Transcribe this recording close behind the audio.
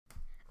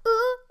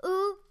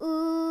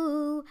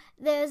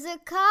There's a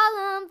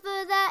column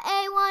for the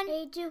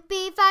A1, A2,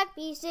 B5,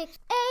 B6,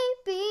 A,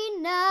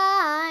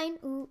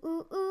 B9. Ooh,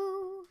 ooh,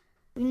 ooh.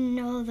 You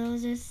know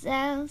those are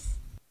cells.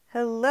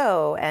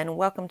 Hello, and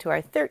welcome to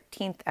our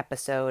 13th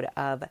episode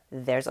of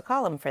There's a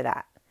Column for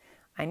That.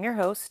 I'm your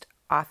host,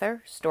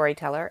 author,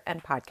 storyteller,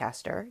 and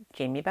podcaster,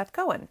 Jamie Beth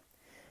Cohen.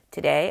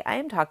 Today, I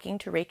am talking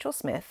to Rachel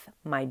Smith,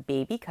 my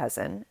baby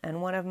cousin,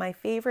 and one of my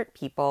favorite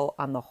people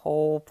on the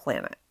whole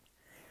planet.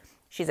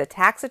 She's a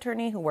tax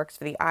attorney who works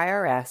for the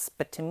IRS,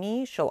 but to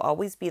me, she'll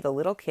always be the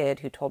little kid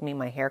who told me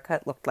my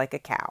haircut looked like a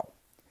cow.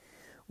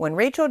 When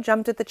Rachel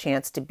jumped at the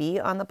chance to be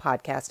on the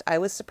podcast, I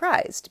was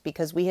surprised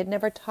because we had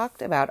never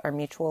talked about our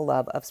mutual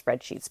love of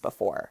spreadsheets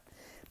before.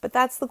 But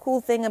that's the cool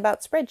thing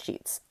about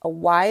spreadsheets. A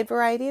wide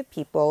variety of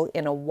people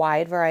in a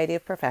wide variety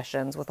of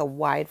professions with a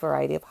wide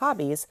variety of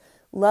hobbies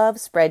love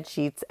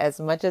spreadsheets as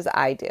much as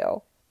I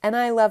do, and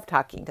I love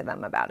talking to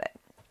them about it.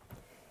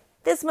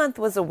 This month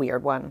was a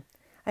weird one.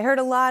 I heard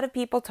a lot of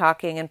people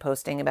talking and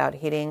posting about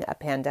hitting a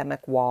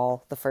pandemic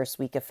wall the first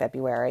week of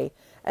February,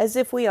 as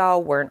if we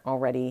all weren't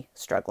already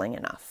struggling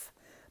enough.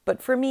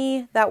 But for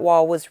me, that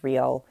wall was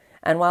real,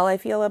 and while I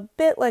feel a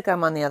bit like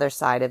I'm on the other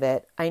side of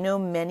it, I know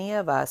many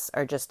of us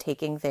are just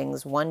taking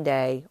things one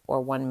day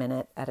or 1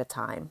 minute at a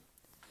time.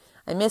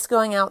 I miss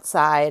going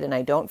outside, and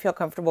I don't feel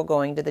comfortable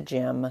going to the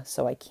gym,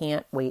 so I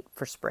can't wait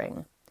for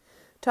spring.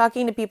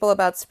 Talking to people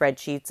about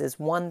spreadsheets is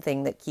one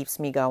thing that keeps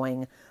me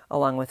going,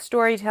 along with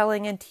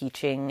storytelling and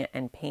teaching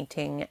and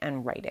painting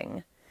and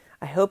writing.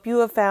 I hope you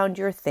have found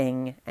your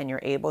thing and you're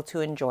able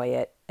to enjoy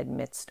it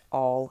amidst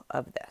all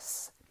of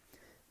this.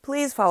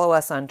 Please follow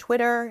us on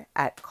Twitter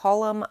at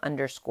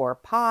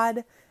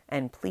column_pod,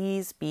 and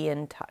please be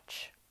in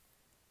touch.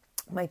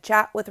 My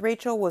chat with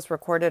Rachel was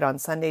recorded on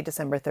Sunday,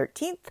 December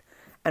 13th,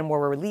 and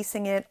we're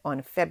releasing it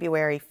on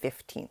February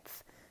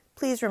 15th.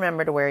 Please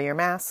remember to wear your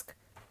mask.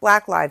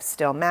 Black lives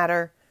still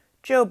matter.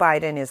 Joe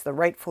Biden is the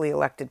rightfully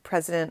elected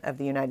president of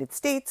the United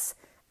States.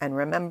 And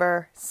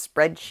remember,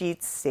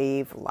 spreadsheets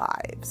save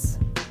lives.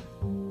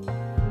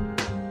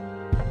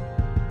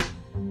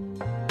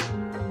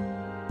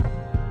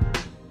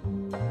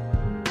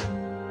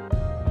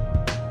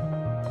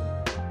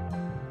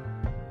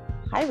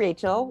 Hi,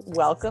 Rachel.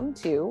 Welcome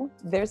to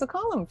There's a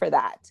Column for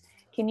That.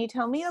 Can you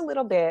tell me a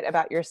little bit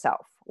about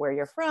yourself? Where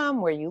you're from,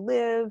 where you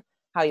live,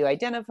 how you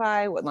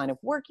identify, what line of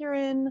work you're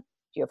in?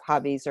 Do you have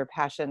hobbies or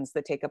passions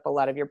that take up a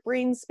lot of your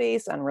brain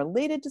space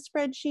unrelated to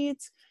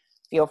spreadsheets?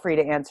 Feel free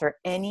to answer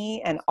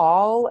any and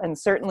all, and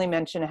certainly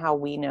mention how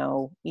we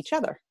know each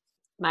other.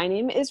 My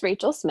name is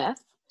Rachel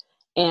Smith,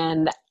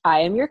 and I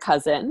am your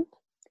cousin.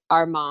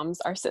 Our moms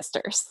are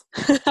sisters.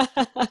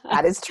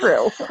 That is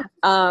true.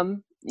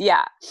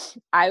 Yeah,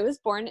 I was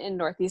born in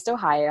Northeast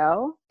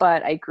Ohio,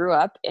 but I grew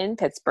up in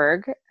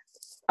Pittsburgh,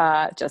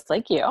 just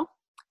like you.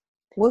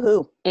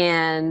 Woohoo.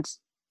 And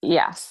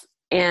yes.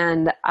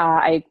 And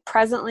I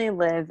presently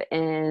live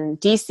in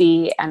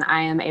DC, and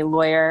I am a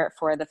lawyer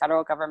for the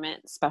federal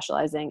government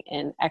specializing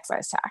in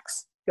excise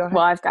tax. Go ahead.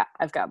 Well,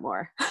 I've got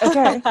more.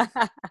 Okay.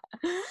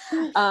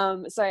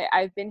 So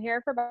I've been here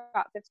for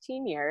about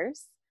 15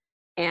 years,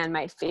 and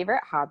my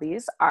favorite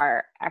hobbies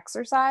are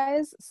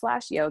exercise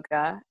 /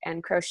 yoga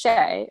and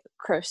crochet.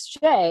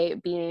 Crochet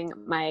being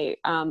my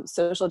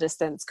social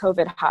distance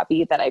COVID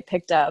hobby that I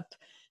picked up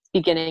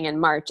beginning in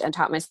March and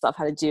taught myself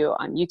how to do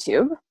on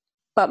YouTube.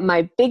 But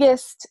my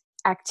biggest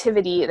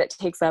activity that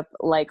takes up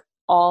like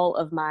all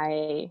of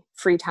my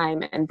free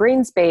time and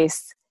brain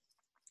space,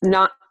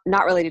 not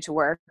related to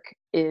work,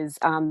 is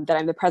that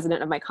I'm the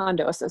president of my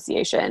condo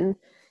association,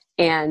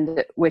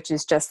 and which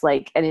is just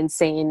like an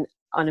insane,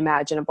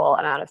 unimaginable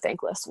amount of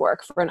thankless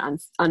work for an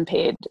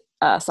unpaid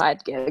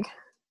side gig.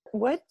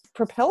 What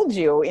propelled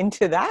you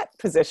into that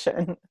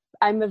position?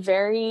 I'm a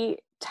very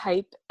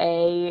type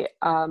A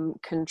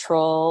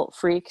control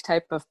freak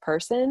type of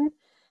person.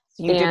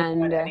 You didn't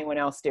want anyone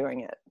else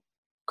doing it.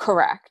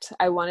 Correct.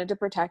 I wanted to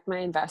protect my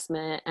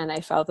investment, and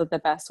I felt that the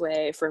best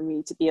way for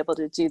me to be able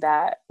to do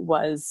that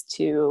was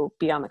to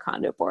be on the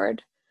condo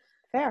board.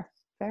 Fair.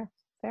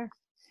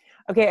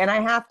 Okay, and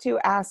I have to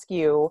ask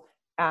you,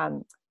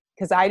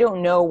 because I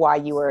don't know why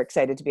you were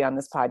excited to be on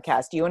this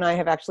podcast. You and I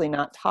have actually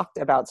not talked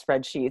about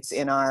spreadsheets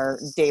in our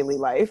daily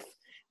life.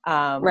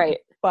 Right.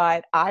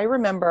 But I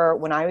remember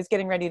when I was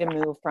getting ready to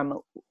move from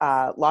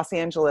Los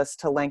Angeles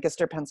to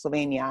Lancaster,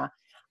 Pennsylvania,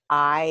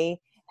 I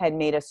had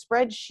made a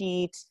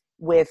spreadsheet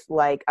with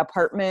like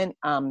apartment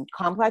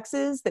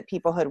complexes that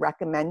people had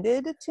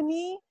recommended to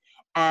me.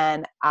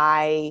 And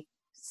I,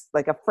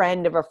 like a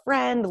friend of a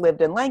friend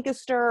lived in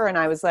Lancaster, and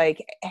I was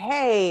like,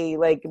 hey,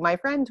 like my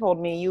friend told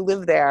me you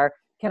live there.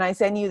 Can I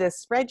send you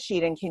this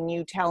spreadsheet, and can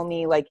you tell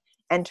me, like,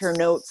 enter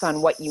notes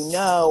on what you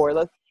know or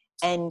look?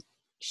 And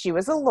she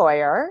was a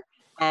lawyer,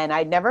 and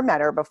I'd never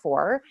met her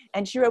before.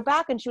 And she wrote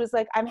back and she was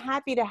like, I'm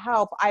happy to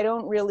help. I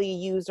don't really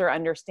use or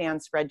understand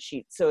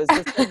spreadsheets. So is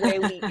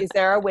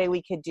there a way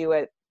we could do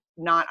it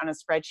not on a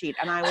spreadsheet?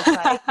 And I was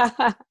like,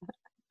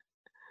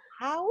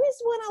 how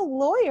is one a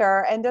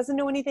lawyer and doesn't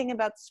know anything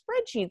about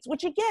spreadsheets?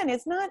 Which again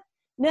is not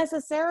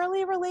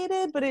necessarily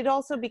related, but it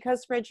also,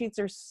 because spreadsheets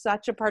are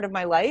such a part of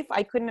my life,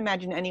 I couldn't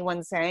imagine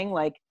anyone saying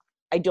like,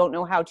 I don't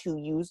know how to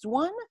use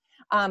one.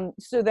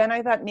 So then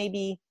I thought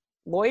maybe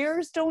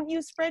lawyers don't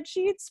use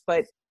spreadsheets,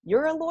 but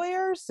you're a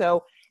lawyer.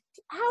 So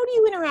how do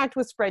you interact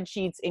with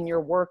spreadsheets in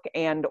your work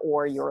and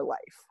or your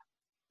life?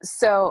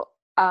 So,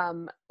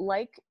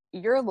 like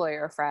your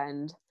lawyer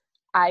friend,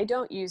 I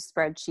don't use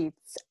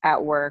spreadsheets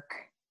at work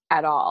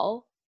at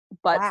all,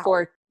 but Wow.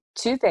 for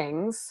two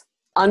things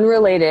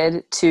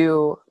unrelated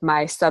to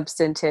my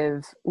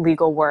substantive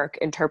legal work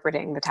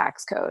interpreting the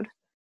tax code.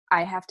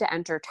 I have to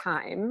enter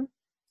time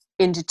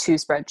into two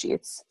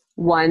spreadsheets.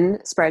 One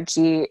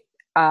spreadsheet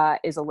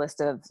is a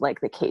list of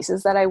like the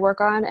cases that I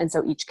work on. And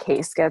so each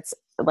case gets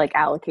like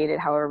allocated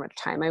however much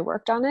time I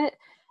worked on it.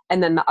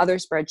 And then the other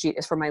spreadsheet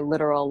is for my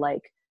literal,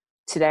 like,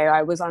 today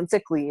I was on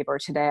sick leave, or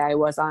today I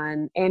was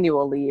on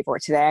annual leave, or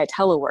today I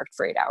teleworked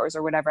for 8 hours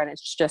or whatever. And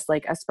it's just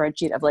like a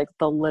spreadsheet of like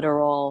the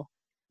literal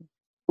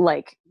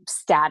like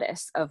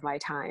status of my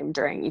time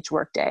during each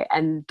workday.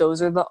 And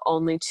those are the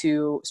only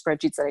two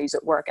spreadsheets that I use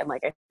at work. And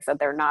like I said,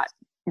 they're not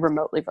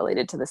remotely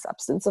related to the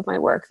substance of my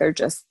work. They're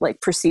just like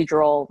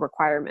procedural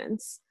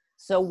requirements.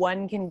 So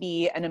one can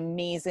be an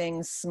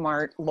amazing,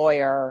 smart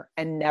lawyer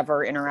and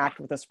never interact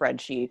with a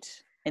spreadsheet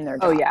in their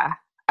job. Oh yeah,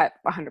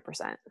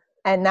 100%.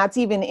 And that's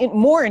even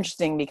more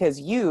interesting because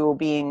you,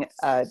 being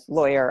a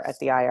lawyer at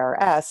the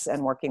IRS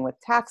and working with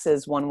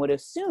taxes, one would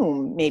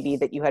assume maybe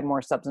that you had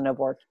more substantive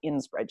work in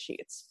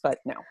spreadsheets, but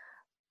no.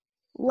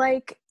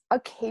 Like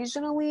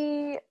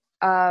occasionally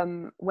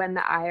when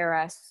the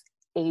IRS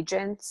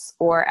agents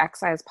or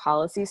excise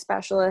policy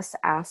specialists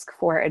ask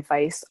for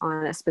advice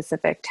on a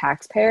specific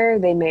taxpayer,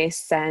 they may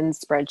send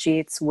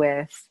spreadsheets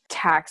with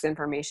tax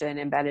information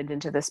embedded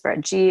into the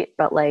spreadsheet,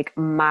 but like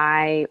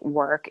my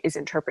work is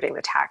interpreting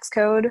the tax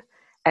code.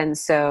 And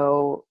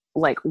so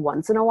like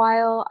once in a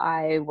while,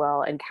 I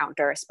will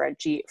encounter a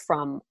spreadsheet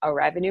from a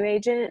revenue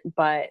agent,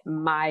 but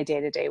my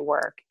day-to-day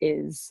work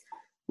is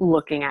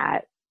looking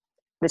at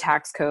the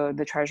tax code,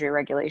 the Treasury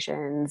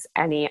regulations,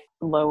 any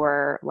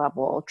lower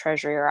level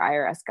Treasury or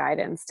IRS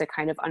guidance to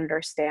kind of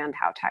understand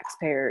how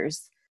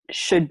taxpayers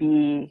should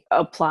be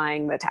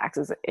applying the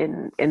taxes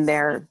in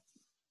their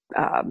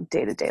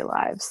day-to-day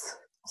lives.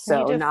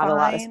 So not a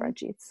lot of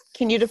spreadsheets.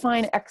 Can you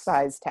define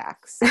excise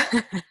tax?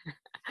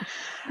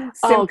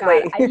 Oh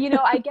God,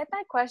 I get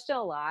that question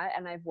a lot,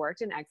 and I've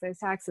worked in excise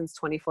tax since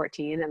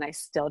 2014, and I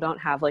still don't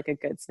have like a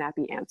good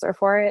snappy answer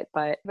for it.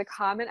 But the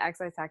common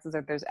excise taxes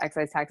are there's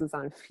excise taxes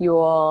on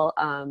fuel.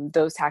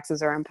 Those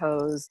taxes are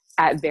imposed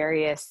at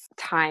various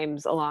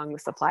times along the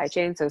supply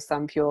chain. So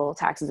some fuel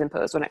taxes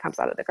imposed when it comes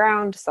out of the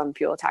ground, some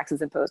fuel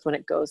taxes imposed when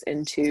it goes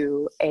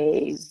into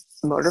a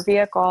motor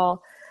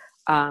vehicle.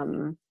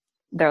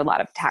 There are a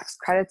lot of tax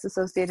credits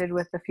associated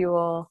with the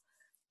fuel.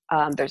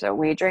 There's a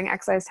wagering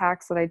excise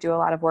tax that I do a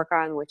lot of work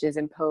on, which is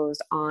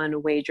imposed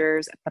on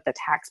wagers, but the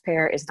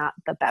taxpayer is not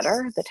the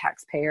bettor. The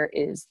taxpayer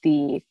is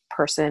the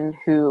person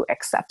who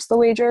accepts the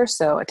wager.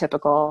 So a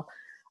typical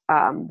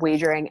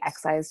wagering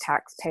excise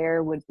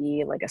taxpayer would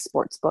be like a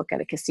sports book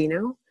at a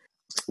casino.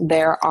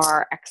 There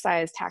are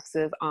excise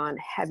taxes on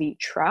heavy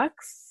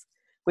trucks,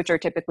 which are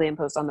typically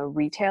imposed on the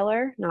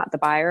retailer, not the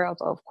buyer,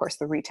 although of course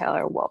the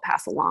retailer will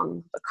pass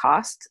along the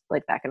cost,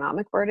 like the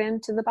economic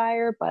burden to the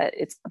buyer, but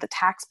it's the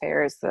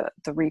taxpayer is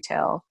the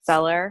retail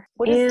seller.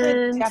 What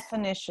is the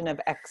definition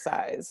of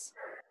excise?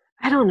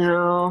 I don't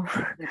know.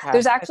 Okay.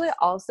 There's actually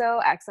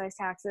also excise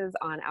taxes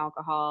on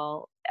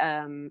alcohol,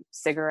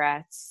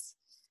 cigarettes,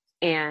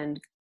 and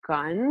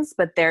guns,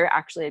 but they're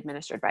actually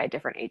administered by a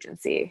different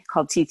agency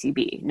called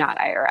TTB, not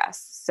IRS.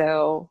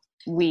 So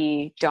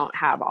we don't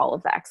have all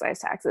of the excise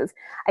taxes.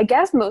 I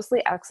guess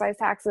mostly excise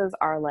taxes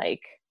are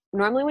like,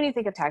 normally when you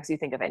think of tax, you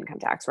think of income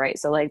tax, right?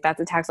 So like that's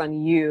a tax on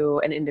you,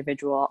 an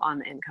individual, on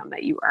the income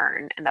that you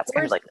earn. And that's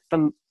kind of like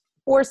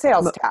or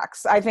sales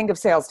tax. I think of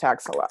sales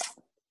tax a lot.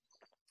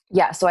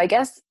 Yeah. So I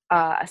guess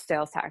a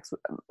sales tax,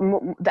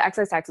 the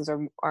excise taxes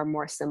are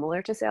more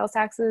similar to sales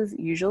taxes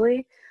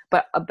usually,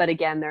 but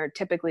again, they're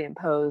typically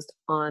imposed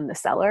on the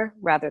seller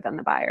rather than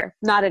the buyer.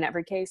 Not in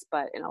every case,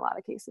 but in a lot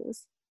of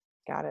cases.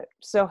 Got it.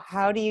 So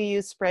how do you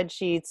use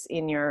spreadsheets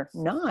in your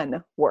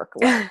non-work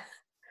life?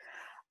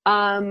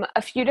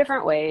 A few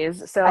different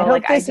ways. So I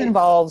hope this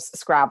involves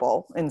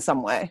Scrabble in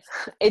some way.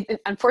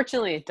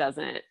 Unfortunately, it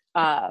doesn't.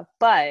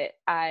 But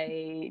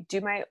I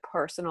do my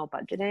personal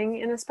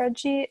budgeting in a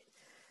spreadsheet.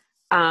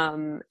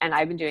 And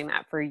I've been doing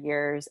that for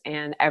years.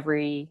 And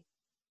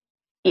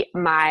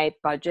my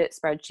budget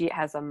spreadsheet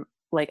has a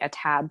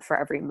tab for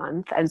every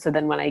month. And so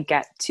then when I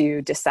get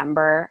to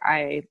December,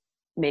 I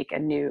make a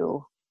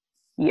new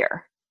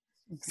year.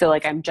 So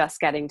like I'm just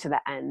getting to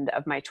the end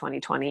of my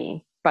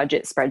 2020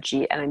 budget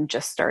spreadsheet and I'm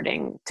just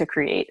starting to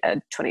create a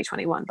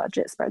 2021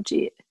 budget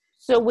spreadsheet.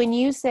 So when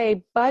you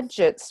say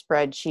budget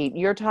spreadsheet,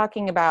 you're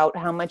talking about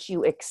how much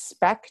you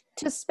expect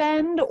to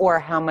spend or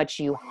how much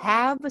you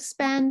have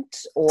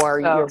spent or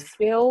your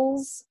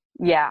bills?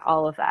 Yeah,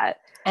 all of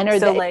that. And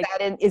does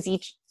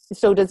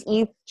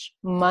each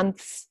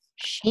month's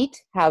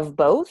sheet have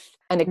both?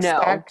 And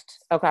expect?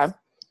 No. Okay.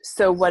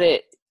 So what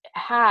it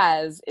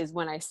has is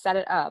when I set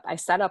it up, I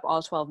set up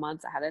all 12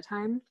 months ahead of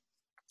time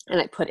and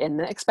I put in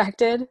the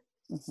expected.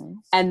 Mm-hmm.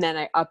 And then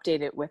I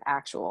update it with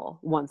actual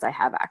once I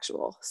have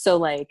actual. So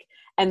like,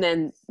 and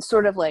then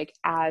sort of like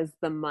as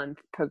the month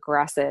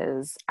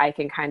progresses, I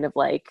can kind of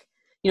like,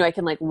 I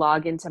can like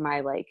log into my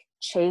like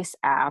Chase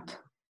app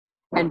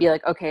and be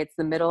like, okay, it's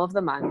the middle of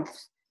the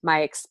month.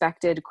 My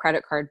expected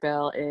credit card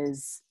bill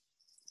is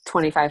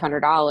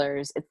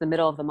 $2,500. It's the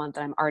middle of the month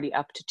and I'm already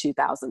up to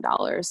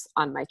 $2,000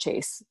 on my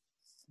Chase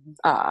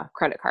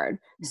credit card.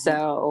 Mm-hmm.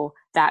 So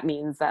that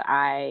means that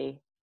I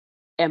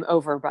am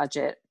over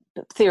budget.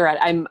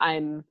 Theoretically,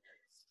 I'm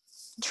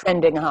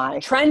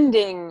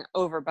trending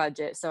over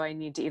budget. So I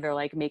need to either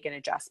like make an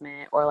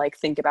adjustment or like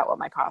think about what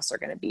my costs are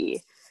going to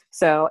be.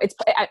 So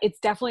it's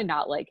definitely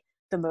not like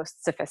the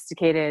most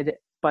sophisticated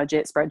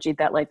budget spreadsheet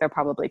that like there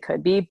probably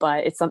could be,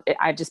 but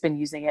I've just been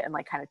using it and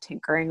like kind of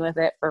tinkering with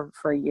it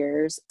for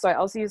years. So I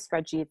also use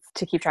spreadsheets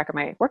to keep track of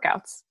my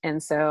workouts.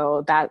 And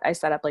so that I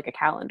set up like a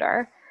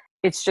calendar.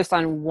 It's just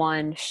on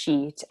one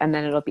sheet and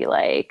then it'll be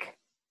like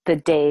the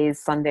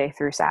days Sunday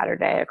through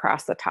Saturday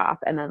across the top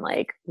and then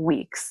like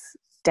weeks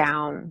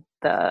down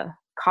the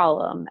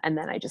column. And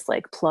then I just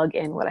like plug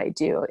in what I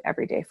do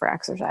every day for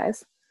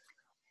exercise.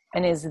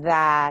 And is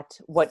that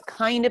what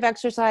kind of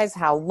exercise?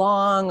 How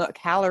long?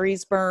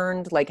 Calories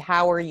burned? Like,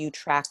 how are you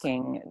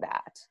tracking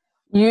that?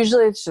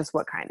 Usually it's just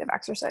what kind of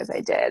exercise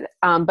I did.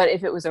 But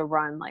if it was a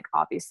run, like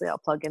obviously I'll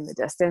plug in the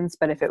distance.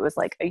 But if it was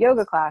like a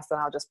yoga class, then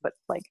I'll just put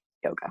like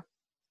yoga.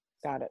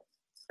 Got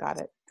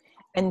it.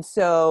 And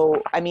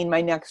so, I mean,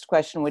 my next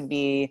question would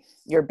be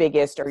your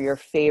biggest or your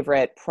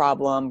favorite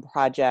problem,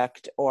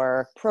 project,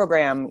 or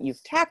program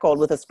you've tackled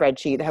with a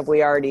spreadsheet. Have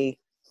we already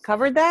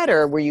covered that,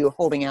 or were you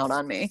holding out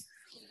on me?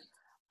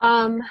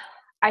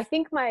 I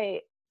think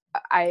I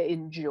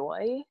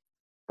enjoy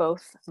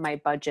both my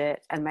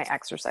budget and my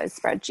exercise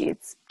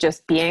spreadsheets.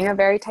 Just being a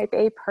very type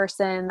A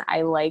person,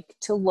 I like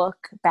to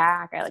look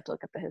back. I like to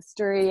look at the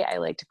history. I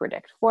like to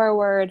predict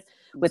forward.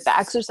 With the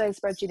exercise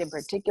spreadsheet in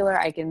particular,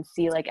 I can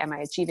see like, am I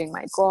achieving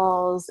my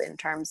goals in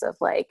terms of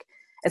like,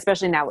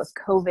 especially now with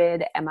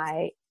COVID, am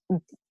I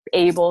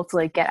able to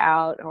like get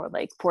out or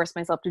like force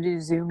myself to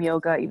do Zoom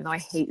yoga, even though I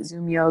hate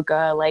Zoom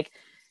yoga? Like,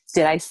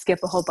 did I skip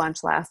a whole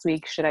bunch last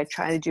week? Should I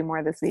try to do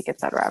more this week,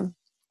 etc.?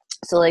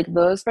 So like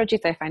those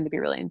spreadsheets I find to be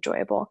really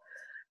enjoyable.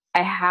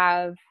 I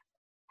have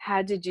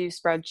had to do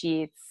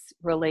spreadsheets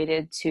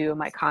related to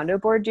my condo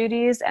board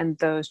duties, and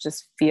those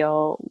just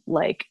feel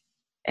like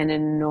an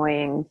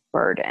annoying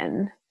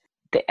burden,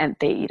 and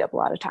they eat up a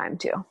lot of time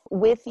too.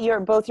 With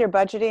both your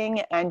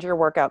budgeting and your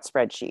workout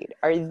spreadsheet,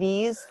 are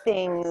these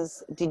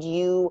things, did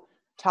you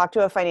talk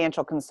to a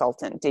financial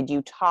consultant? Did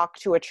you talk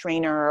to a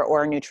trainer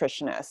or a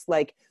nutritionist?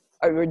 Like,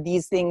 are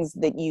these things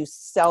that you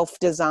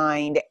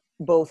self-designed,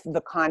 both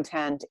the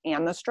content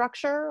and the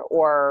structure,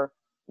 or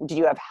do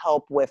you have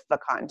help with the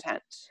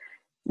content?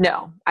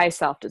 No, I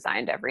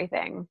self-designed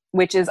everything,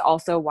 which is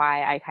also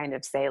why I kind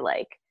of say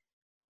like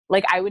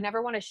I would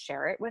never want to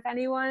share it with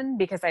anyone,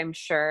 because I'm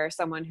sure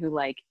someone who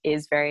like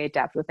is very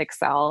adept with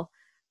Excel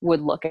would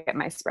look at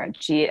my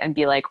spreadsheet and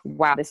be like,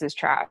 wow, this is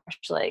trash.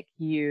 Like,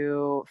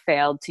 you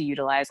failed to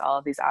utilize all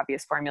of these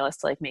obvious formulas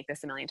to like make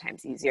this a million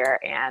times easier,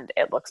 and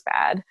it looks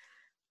bad.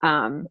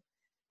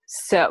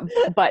 So,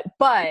 but,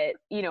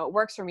 it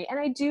works for me. And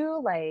I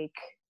do like,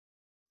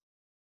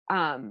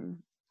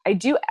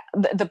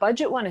 the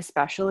budget one,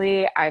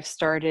 especially, I've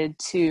started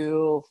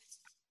to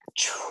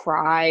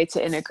try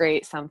to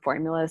integrate some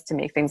formulas to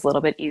make things a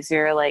little bit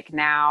easier. Like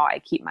now I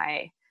keep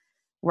my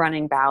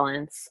running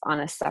balance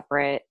on a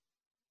separate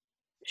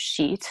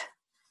sheet.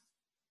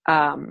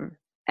 And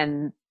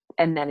then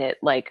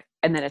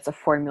it's a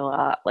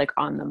formula like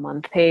on the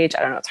month page.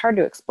 I don't know. It's hard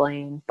to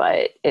explain,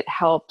 but it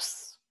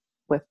helps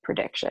with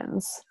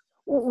predictions.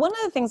 One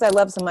of the things I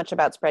love so much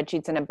about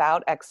spreadsheets and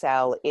about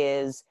Excel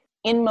is,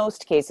 in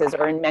most cases,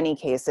 or in many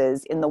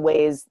cases, in the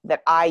ways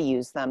that I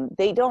use them,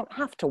 they don't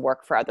have to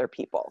work for other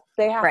people.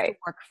 They have to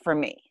work for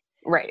me.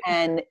 Right.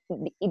 And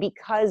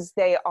because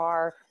they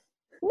are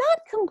not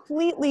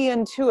completely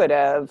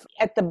intuitive,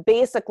 at the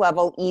basic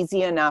level,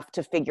 easy enough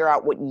to figure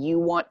out what you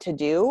want to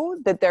do,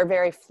 that they're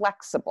very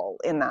flexible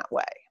in that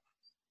way.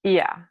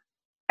 Yeah,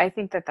 I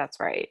think that that's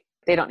right.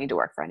 They don't need to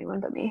work for anyone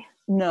but me.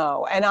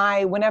 No.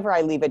 And whenever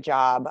I leave a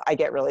job, I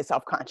get really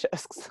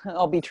self-conscious.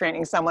 I'll be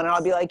training someone and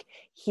I'll be like,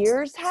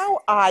 here's how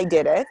I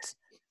did it.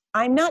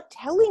 I'm not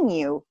telling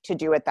you to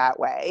do it that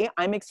way.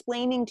 I'm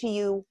explaining to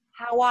you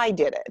how I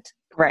did it.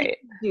 Right.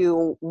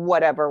 Do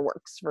whatever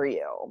works for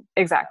you.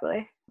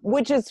 Exactly.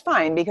 Which is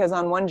fine, because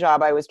on one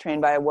job I was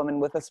trained by a woman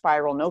with a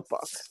spiral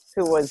notebook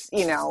who was,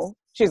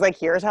 she's like,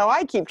 here's how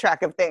I keep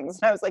track of things.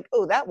 And I was like,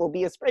 oh, that will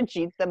be a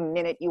spreadsheet the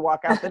minute you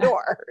walk out the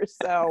door.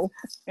 So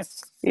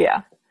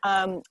yeah.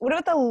 What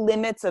about the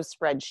limits of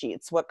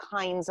spreadsheets? What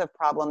kinds of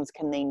problems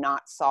can they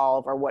not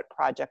solve, or what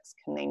projects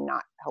can they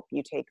not help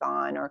you take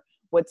on, or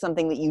what's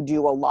something that you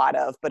do a lot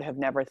of but have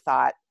never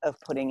thought of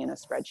putting in a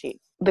spreadsheet?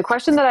 The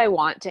question that I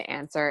want to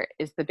answer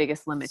is the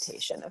biggest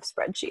limitation of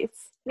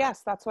spreadsheets.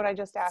 Yes, that's what I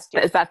just asked you.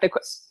 Is that the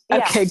question? Yeah.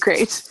 Okay,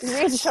 great.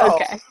 Rachel,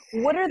 Okay.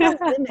 what are the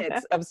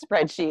limits of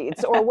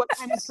spreadsheets, or what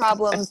kind of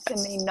problems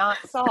can they not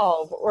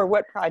solve, or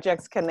what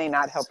projects can they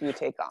not help you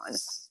take on?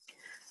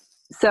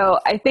 So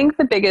I think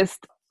the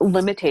biggest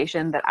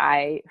limitation that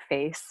I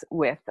face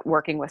with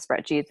working with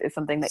spreadsheets is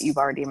something that you've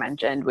already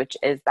mentioned, which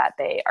is that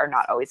they are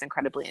not always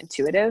incredibly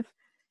intuitive.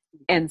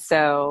 And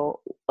so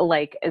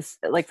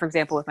for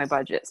example, with my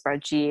budget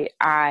spreadsheet,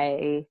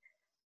 I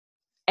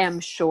am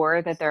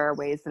sure that there are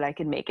ways that I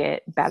can make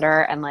it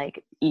better and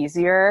like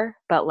easier,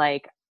 but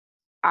like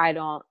I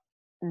don't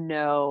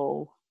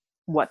know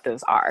what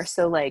those are.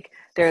 So like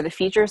there are the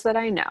features that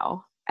I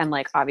know, and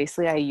like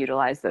obviously I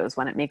utilize those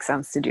when it makes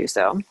sense to do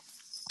so.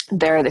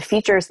 There are the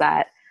features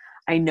that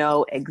I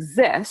know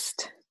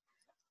exist,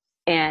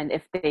 and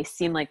if they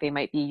seem like they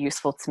might be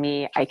useful to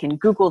me, I can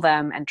Google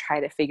them and try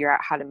to figure out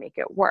how to make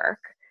it work.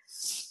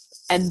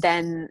 And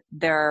then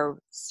there are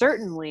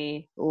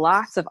certainly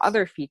lots of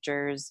other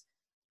features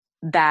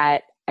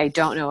that I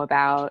don't know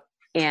about,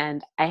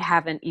 and I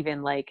haven't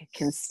even like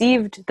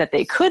conceived that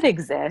they could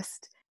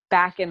exist.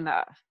 Back in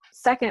the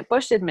second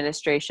Bush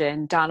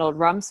administration, Donald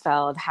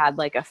Rumsfeld had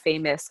like a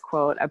famous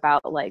quote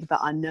about like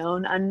the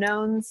unknown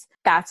unknowns.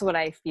 That's what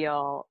I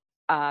feel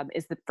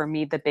for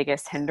me, the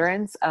biggest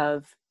hindrance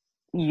of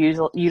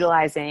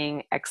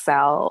utilizing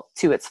Excel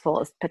to its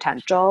fullest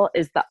potential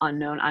is the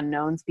unknown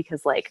unknowns,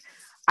 because like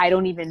I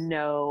don't even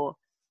know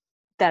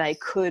that I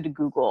could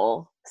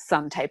Google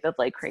some type of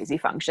like crazy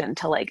function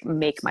to like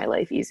make my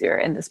life easier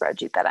in the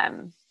spreadsheet that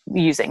I'm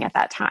using at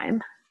that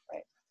time.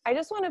 Right. I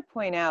just want to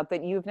point out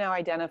that you've now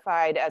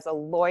identified as a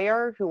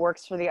lawyer who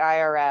works for the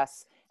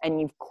IRS, and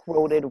you've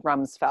quoted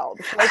Rumsfeld.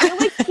 So I feel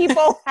like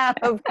people have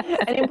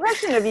an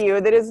impression of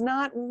you that is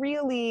not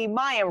really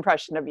my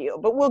impression of you,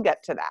 but we'll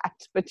get to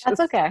that. But just,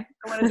 that's okay.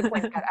 I wanted to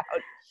point that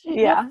out.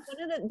 Yeah.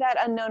 One of that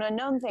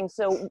unknown thing.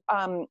 So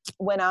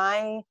when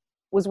I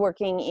was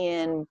working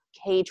in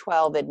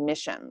K-12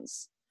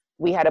 admissions,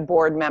 we had a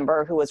board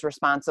member who was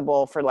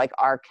responsible for like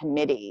our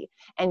committee,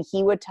 and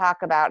he would talk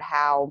about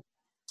how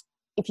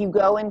if you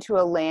go into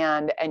a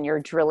land and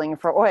you're drilling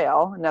for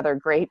oil, another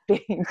great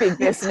big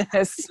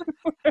business,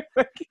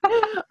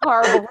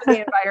 horrible for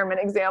the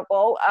environment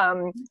example.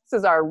 This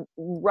is our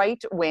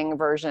right-wing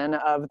version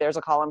of there's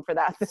a column for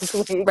that this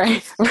week.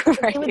 Right.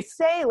 He would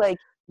say like,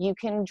 you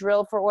can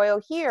drill for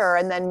oil here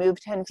and then move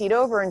 10 feet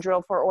over and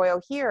drill for oil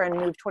here and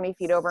move 20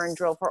 feet over and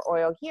drill for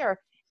oil here.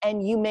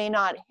 And you may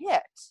not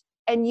hit.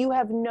 And you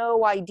have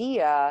no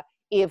idea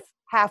if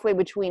halfway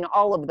between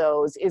all of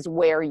those is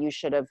where you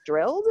should have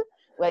drilled.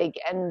 Like,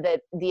 and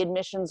that the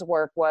admissions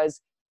work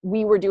was,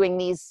 we were doing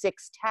these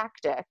 6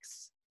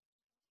 tactics.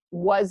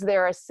 Was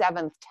there a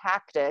 7th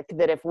tactic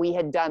that if we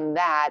had done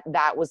that,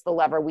 that was the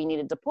lever we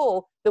needed to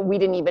pull that we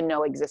didn't even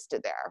know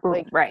existed there?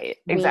 Like, right,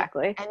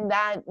 exactly. And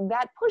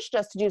that pushed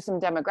us to do some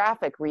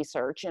demographic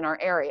research in our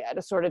area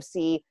to sort of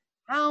see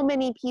how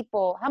many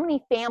people, how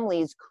many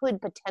families could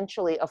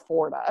potentially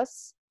afford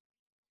us?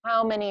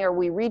 How many are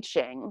we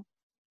reaching?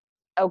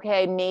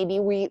 Okay,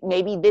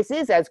 maybe this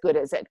is as good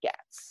as it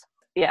gets.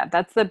 Yeah,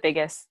 that's the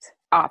biggest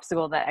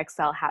obstacle that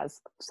Excel has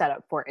set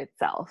up for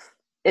itself.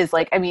 Is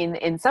like, I mean,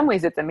 in some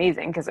ways it's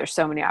amazing because there's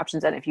so many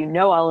options, and if you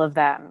know all of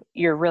them,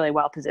 you're really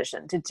well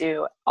positioned to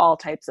do all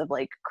types of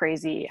like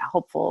crazy,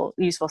 hopeful,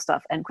 useful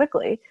stuff and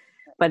quickly.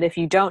 But if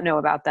you don't know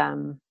about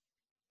them,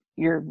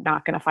 you're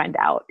not going to find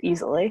out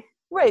easily.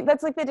 Right.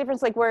 That's like the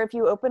difference, like where if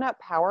you open up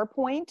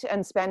PowerPoint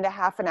and spend a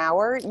half an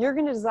hour, you're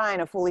going to design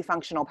a fully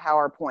functional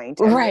PowerPoint.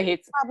 And right.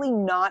 There's probably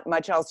not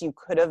much else you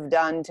could have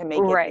done to make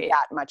it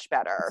that much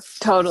better.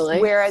 Totally.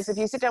 Whereas if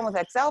you sit down with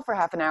Excel for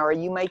half an hour,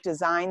 you might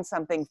design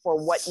something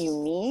for what you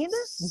need,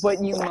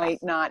 but you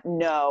might not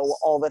know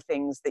all the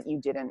things that you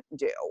didn't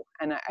do.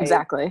 And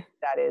exactly.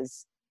 That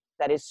is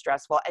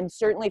stressful. And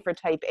certainly for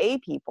type A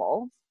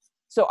people.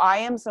 So I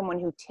am someone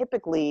who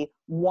typically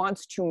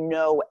wants to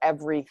know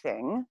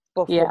everything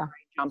before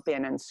I jump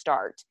in and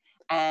start.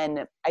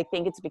 And I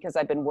think it's because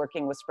I've been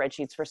working with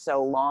spreadsheets for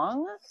so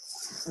long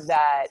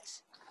that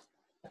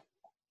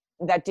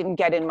didn't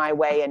get in my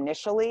way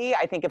initially.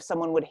 I think if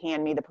someone would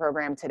hand me the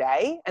program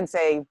today and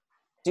say,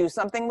 do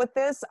something with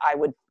this, I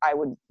would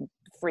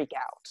freak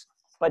out.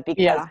 But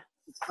because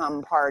it's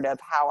become part of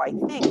how I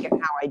think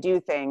and how I do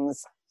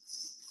things,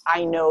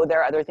 I know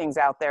there are other things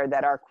out there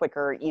that are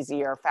quicker,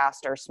 easier,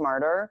 faster,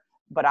 smarter,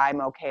 but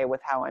I'm okay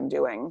with how I'm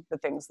doing the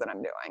things that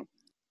I'm doing.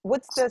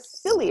 What's the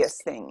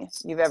silliest thing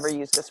you've ever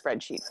used a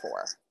spreadsheet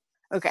for?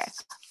 Okay.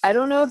 I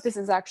don't know if this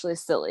is actually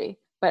silly,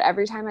 but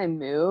every time I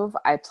move,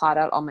 I plot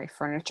out all my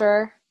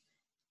furniture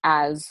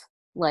as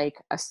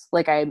like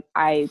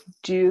I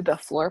do the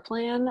floor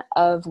plan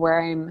of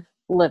where I'm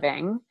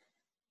living,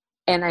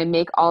 and I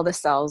make all the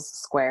cells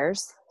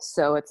squares.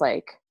 So it's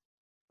like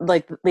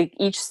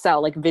each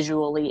cell like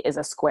visually is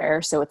a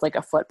square, so it's like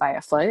a foot by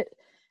a foot.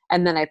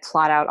 And then I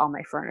plot out all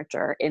my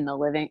furniture in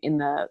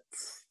the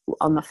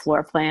on the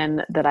floor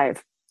plan that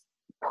I've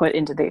put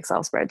into the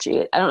Excel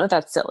spreadsheet. I don't know if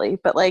that's silly,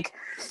 but like,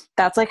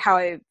 that's like how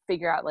I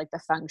figure out like the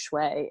feng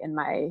shui in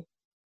my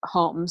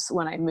homes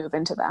when I move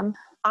into them.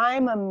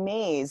 I'm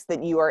amazed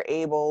that you are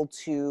able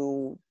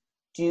to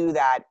do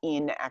that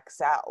in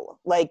Excel.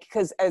 Like,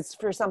 because as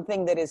for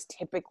something that is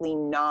typically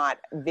not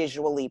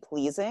visually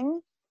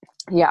pleasing,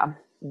 Yeah.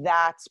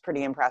 that's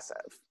pretty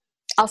impressive.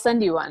 I'll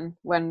send you one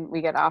when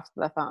we get off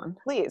the phone.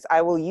 Please,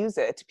 I will use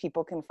it.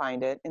 People can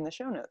find it in the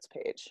show notes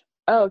page.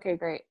 Oh, okay,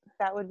 great.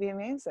 That would be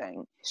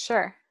amazing.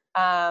 Sure.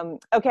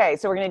 Okay,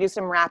 so we're going to do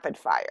some rapid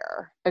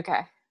fire.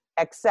 Okay.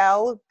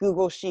 Excel,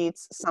 Google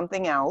Sheets,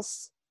 something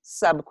else,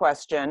 sub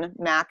question,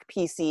 Mac,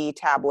 PC,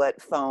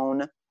 tablet,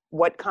 phone.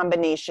 What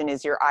combination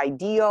is your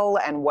ideal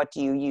and what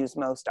do you use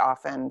most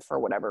often for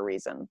whatever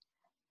reason?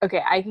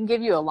 Okay, I can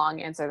give you a long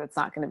answer that's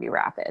not going to be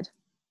rapid.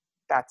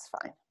 That's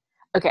fine.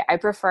 Okay, I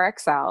prefer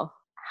Excel.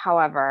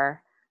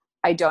 However,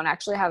 I don't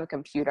actually have a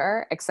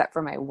computer except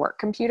for my work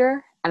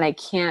computer, and I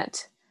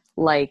can't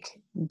like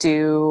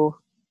do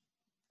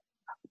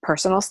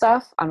personal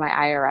stuff on my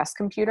IRS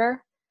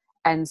computer.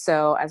 And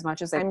so as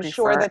much as I'm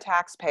sure the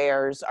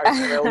taxpayers are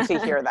thrilled to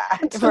hear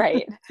that.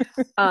 Right.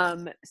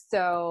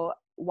 So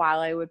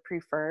while I would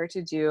prefer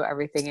to do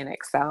everything in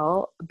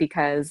Excel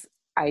because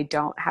I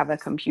don't have a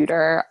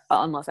computer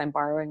unless I'm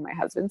borrowing my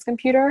husband's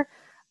computer,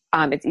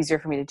 it's easier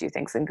for me to do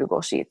things in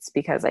Google Sheets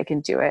because I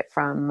can do it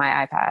from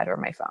my iPad or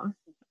my phone.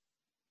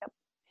 Yep.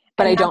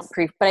 But I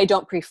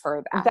don't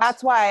prefer that.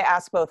 That's why I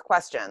ask both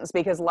questions,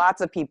 because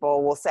lots of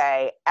people will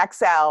say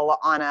Excel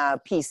on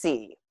a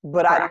PC,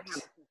 but Correct. I don't have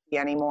a PC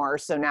anymore,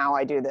 so now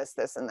I do this,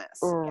 this, and this.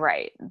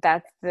 Right.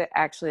 That's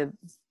actually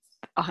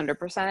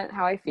 100%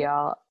 how I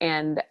feel.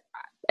 And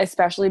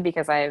especially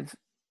because I've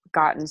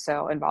gotten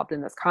so involved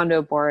in this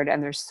condo board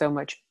and there's so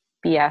much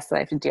BS that I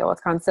have to deal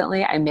with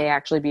constantly, I may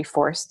actually be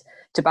forced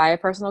to buy a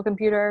personal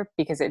computer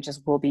because it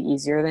just will be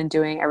easier than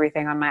doing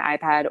everything on my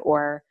iPad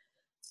or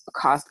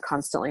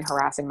constantly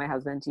harassing my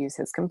husband to use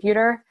his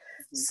computer.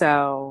 Mm-hmm.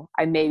 So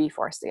I may be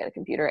forced to get a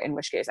computer, in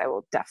which case I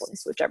will definitely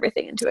switch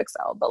everything into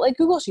Excel. But like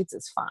Google Sheets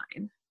is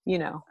fine, you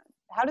know.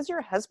 How does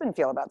your husband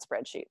feel about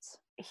spreadsheets?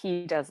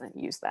 He doesn't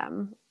use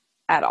them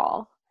at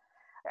all.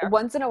 Fair.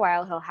 Once in a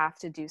while, he'll have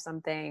to do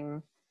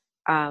something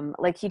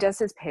like he does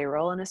his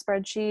payroll in a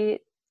spreadsheet.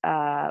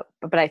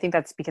 But I think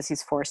that's because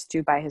he's forced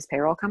to by his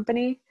payroll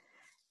company.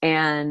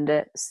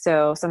 And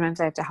so sometimes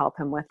I have to help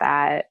him with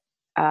that.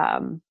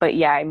 But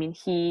yeah, I mean,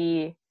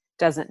 he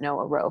doesn't know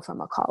a row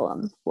from a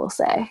column, we'll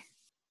say.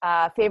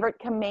 Favorite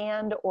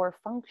command or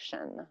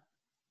function?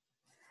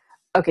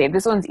 Okay,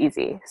 this one's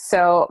easy.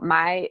 So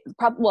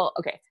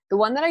the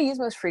one that I use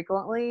most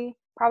frequently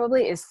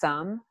probably is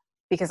sum,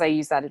 because I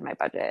use that in my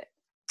budget.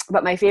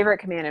 But my favorite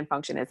command and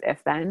function is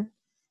if then.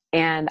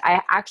 And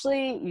I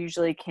actually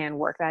usually can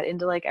work that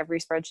into like every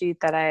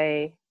spreadsheet that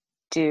I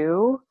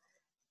do.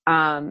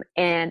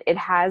 And it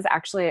has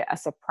actually a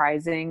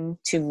surprising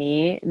to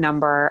me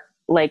number,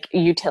 like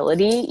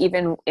utility,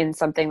 even in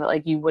something that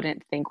like you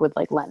wouldn't think would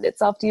like lend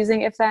itself to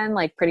using if then.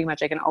 Like pretty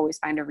much I can always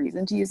find a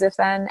reason to use if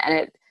then, and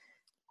it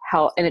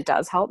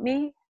does help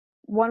me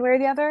one way or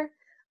the other.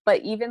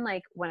 But even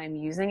like when I'm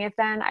using if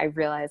then, I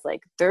realize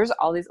like there's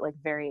all these like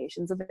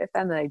variations of if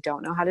then that I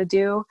don't know how to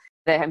do,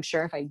 that I'm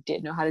sure if I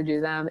did know how to do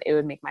them, it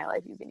would make my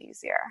life even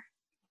easier.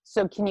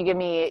 So can you give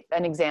me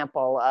an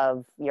example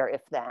of your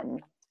if then?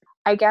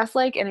 I guess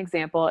like an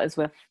example is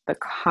with the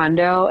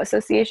condo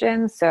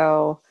association.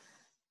 So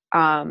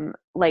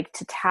like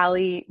to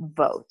tally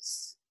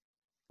votes,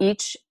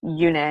 each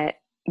unit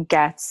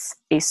gets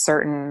a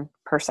certain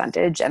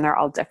percentage and they're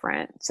all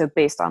different. So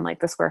based on like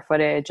the square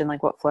footage and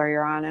like what floor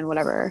you're on and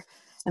whatever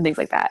and things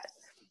like that.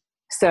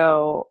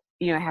 So,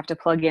 I have to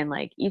plug in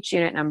like each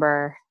unit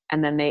number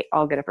and then they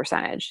all get a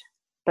percentage.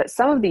 But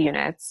some of the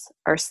units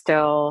are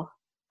still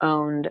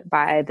owned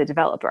by the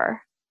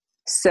developer.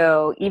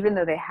 So even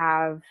though they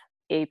have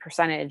a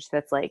percentage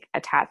that's like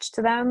attached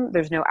to them,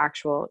 there's no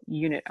actual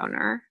unit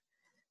owner.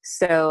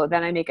 So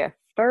then I make a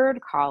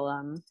third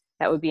column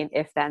that would be an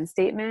if then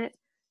statement.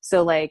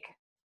 So like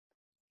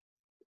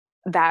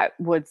that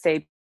would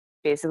say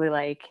basically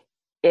like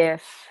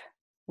if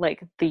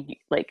like the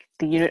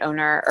unit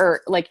owner,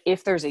 or like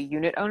if there's a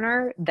unit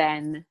owner,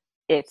 then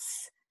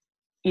it's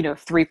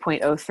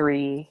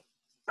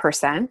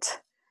 3.03%.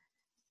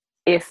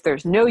 If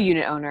there's no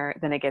unit owner,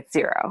 then it gets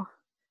 0.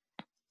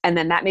 And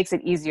then that makes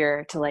it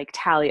easier to like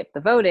tally up the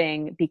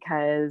voting,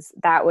 because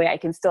that way I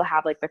can still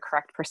have like the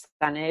correct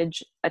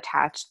percentage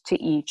attached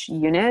to each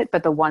unit,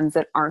 but the ones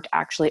that aren't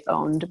actually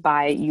owned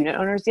by unit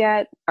owners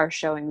yet are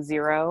showing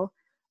 0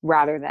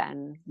 rather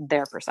than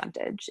their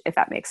percentage, if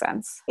that makes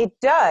sense. It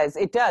does.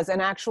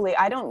 And actually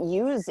I don't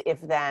use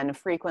if then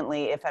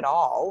frequently, if at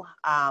all.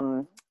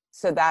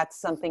 So that's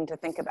something to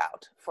think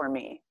about for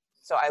me.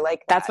 So I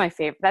like that. That's my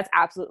favorite. That's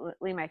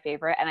absolutely my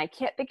favorite. And I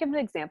can't think of an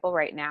example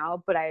right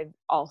now, but I've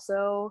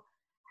also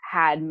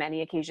had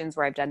many occasions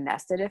where I've done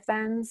nested if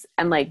thens,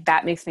 and like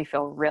that makes me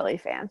feel really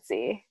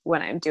fancy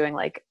when I'm doing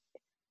like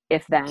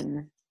if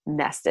then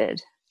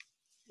nested.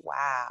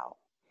 Wow.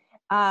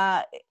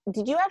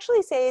 Did you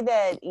actually say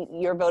that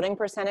your voting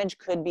percentage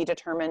could be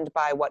determined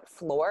by what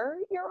floor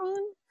you're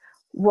on?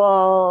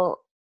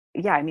 Well,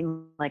 yeah, I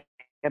mean, like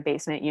a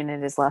basement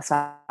unit is less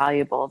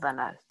valuable than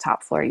a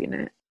top floor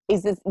unit.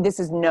 Is this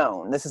is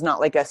known? This is not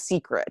like a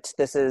secret.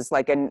 This is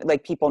like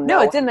people know.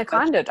 No, it's in the how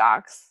much- condo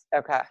docs.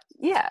 Okay.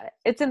 Yeah,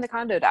 it's in the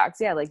condo docs.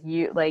 Yeah,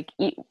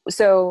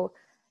 so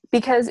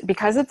because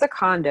it's a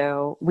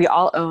condo, we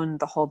all own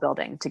the whole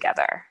building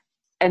together.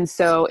 And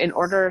so in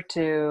order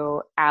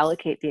to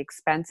allocate the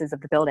expenses of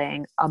the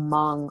building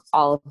among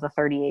all of the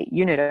 38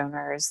 unit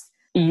owners,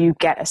 you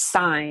get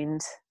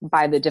assigned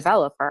by the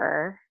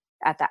developer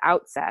at the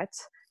outset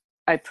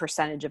a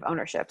percentage of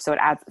ownership. So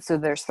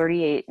there's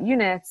 38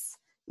 units,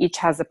 each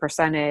has a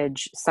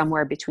percentage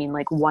somewhere between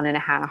like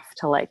 1.5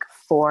 to like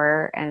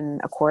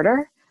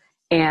 4.25.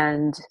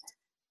 And,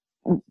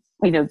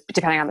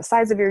 depending on the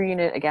size of your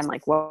unit, again,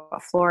 like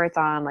what floor it's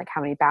on, like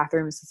how many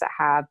bathrooms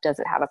does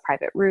it have a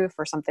private roof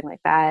or something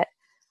like that?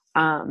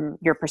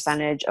 Your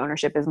percentage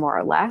ownership is more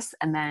or less.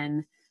 And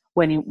then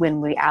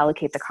when we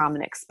allocate the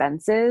common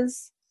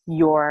expenses,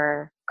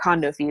 your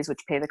condo fees,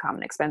 which pay the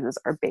common expenses,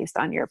 are based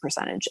on your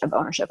percentage of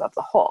ownership of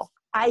the whole.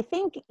 I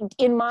think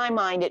in my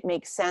mind, it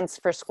makes sense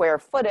for square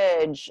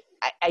footage.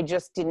 I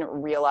just didn't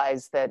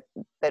realize that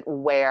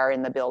where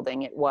in the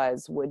building it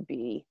would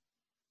be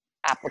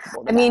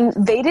applicable to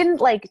that. They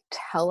didn't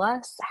tell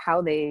us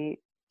how they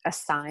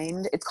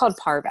assigned, it's called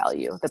par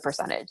value, the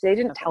percentage. They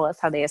didn't tell us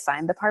how they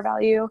assigned the par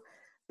value,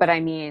 but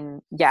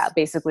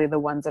basically the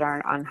ones that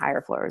aren't on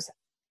higher floors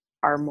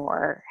have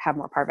more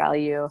par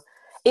value.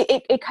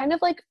 It kind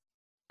of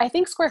I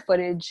think square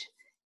footage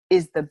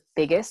is the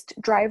biggest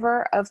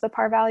driver of the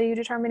par value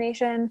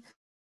determination,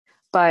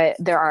 but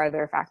there are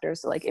other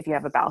factors. So if you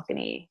have a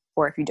balcony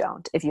or if you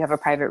don't, if you have a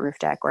private roof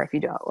deck or if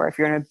you don't, or if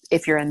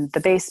you're in the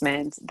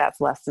basement,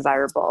 that's less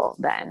desirable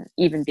than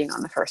even being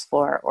on the first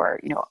floor or,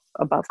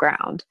 above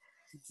ground.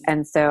 Mm-hmm.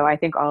 And so I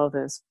think all of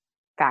those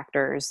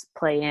factors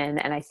play in,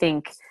 and I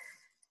think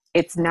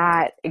it's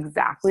not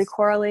exactly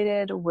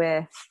correlated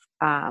with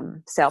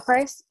sale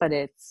price, but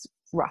it's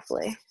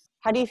roughly.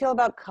 How do you feel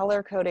about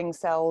color coding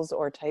cells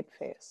or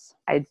typeface?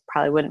 I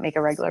probably wouldn't make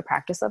a regular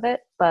practice of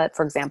it. But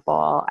for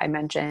example, I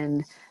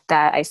mentioned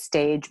that I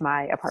stage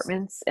my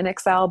apartments in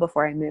Excel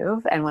before I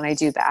move. And when I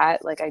do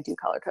that, I do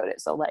color code it.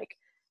 So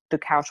the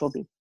couch will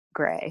be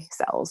gray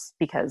cells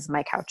because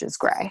my couch is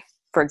gray,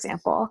 for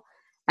example.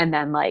 And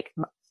then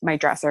my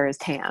dresser is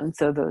tan.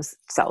 So those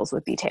cells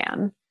would be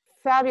tan.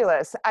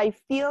 Fabulous. I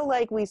feel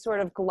like we sort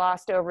of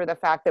glossed over the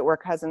fact that we're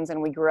cousins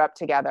and we grew up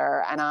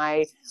together. And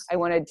I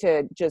wanted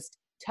to just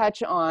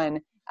touch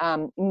on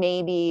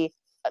maybe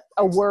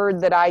a word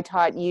that I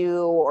taught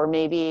you, or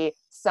maybe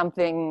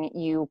something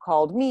you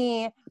called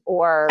me,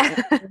 or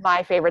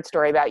my favorite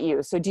story about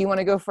you. So do you want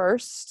to go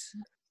first?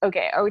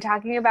 Okay. Are we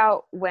talking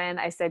about when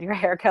I said your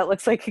haircut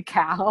looks like a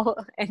cow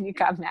and you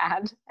got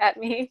mad at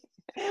me?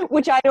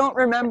 Which I don't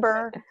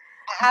remember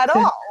at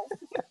all.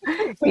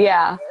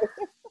 Yeah.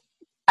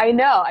 I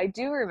know. I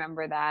do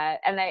remember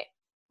that. And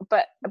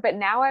but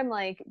now I'm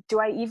like, do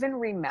I even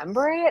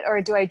remember it,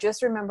 or do I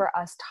just remember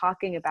us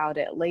talking about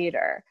it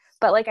later?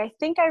 But I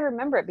think I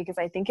remember it because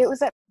I think it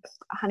was at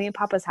Honey and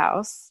Papa's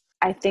house.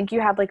 I think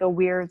you had a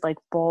weird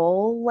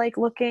bowl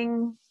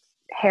looking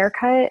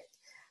haircut.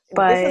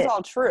 But this is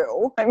all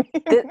true.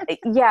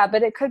 Yeah,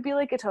 but it could be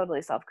a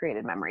totally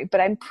self-created memory. But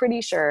I'm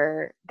pretty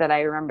sure that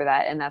I remember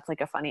that, and that's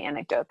a funny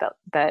anecdote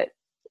that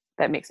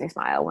makes me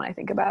smile when I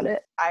think about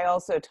it. I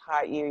also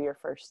taught you your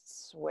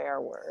first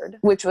swear word,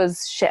 which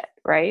was shit,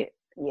 right?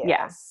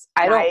 Yes.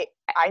 Yeah.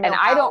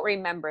 I don't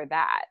remember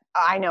that.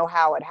 I know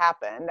how it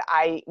happened.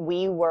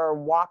 We were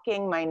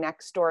walking my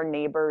next door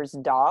neighbor's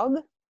dog.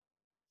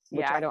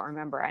 Yeah, I don't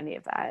remember any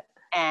of that.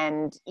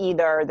 And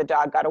either the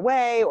dog got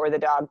away or the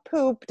dog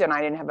pooped and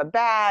I didn't have a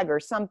bag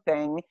or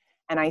something.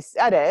 And I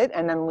said it,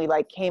 and then we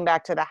came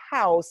back to the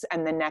house,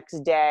 and the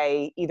next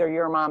day, either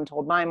your mom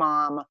told my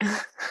mom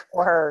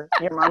or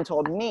your mom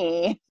told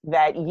me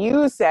that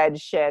you said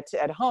shit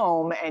at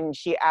home, and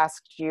she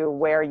asked you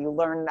where you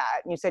learned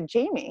that. And you said,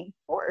 Jamie.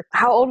 Or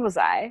how old was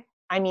I?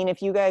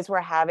 If you guys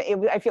were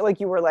I feel like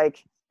you were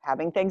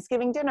having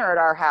Thanksgiving dinner at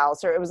our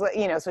house, or it was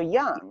so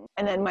young.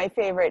 And then my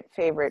favorite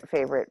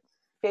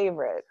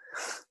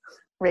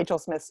Rachel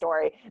Smith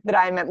story that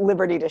I'm at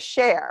liberty to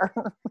share.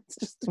 It's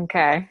just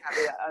okay.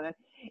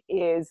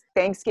 Is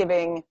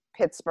Thanksgiving,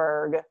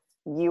 Pittsburgh.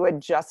 You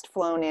had just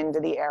flown into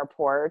the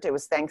airport. It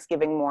was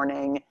Thanksgiving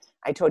morning.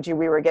 I told you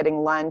we were getting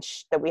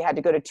lunch, that we had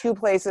to go to 2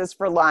 places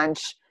for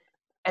lunch,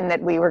 and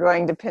that we were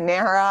going to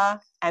Panera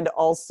and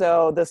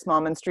also the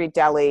Smallman Street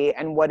Deli.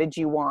 And what did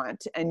you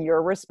want? And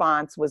your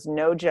response was,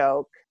 no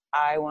joke,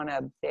 I want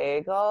a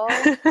bagel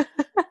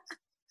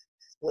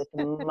with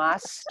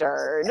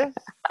mustard.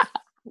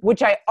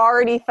 Which I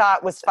already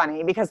thought was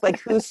funny because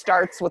who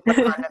starts with the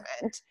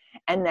condiment?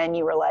 And then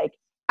you were like,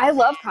 I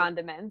love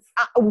condiments.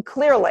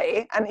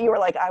 Clearly. And you were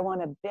like, I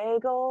want a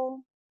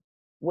bagel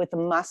with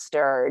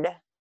mustard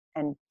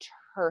and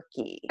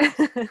turkey.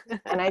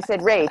 And I said,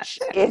 Rach,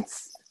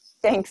 it's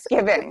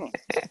Thanksgiving.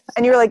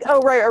 And you're like,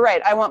 oh,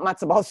 right. I want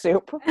matzo ball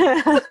soup.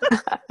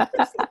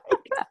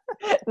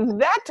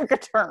 That took a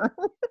turn.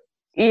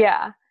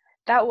 Yeah,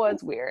 that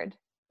was weird.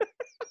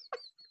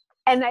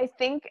 And I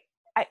think,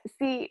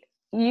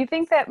 you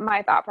think that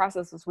my thought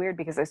process was weird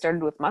because I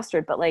started with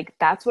mustard, but like,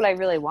 that's what I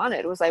really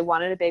wanted was I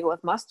wanted a bagel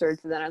with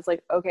mustard. So then I was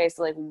like, okay,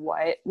 so like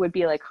what would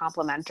be like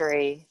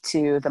complimentary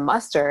to the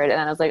mustard? And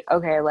then I was like,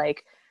 okay,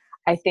 like,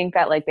 I think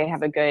that like they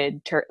have a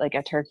good like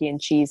a turkey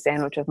and cheese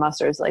sandwich with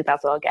mustard. So like,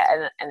 that's what I'll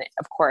get. And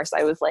of course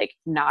I was like,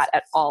 not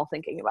at all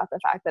thinking about the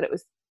fact that it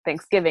was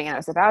Thanksgiving and I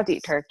was about to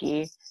eat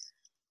turkey.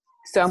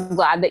 So I'm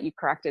glad that you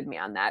corrected me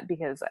on that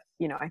because,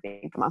 you know, I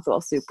think the matzo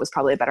ball soup was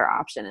probably a better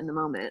option in the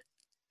moment.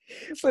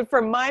 But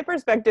from my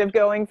perspective,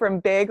 going from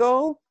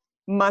bagel,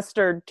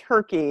 mustard,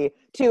 turkey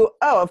to,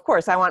 oh, of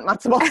course, I want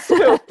matzo ball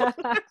soup.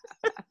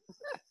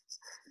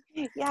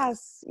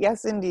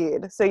 Yes,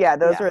 indeed. So yeah,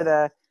 those were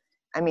there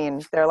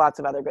are lots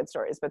of other good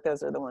stories, but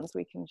those are the ones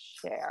we can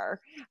share.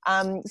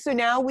 So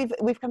now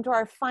we've come to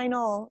our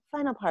final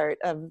part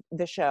of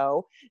the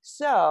show.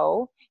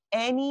 So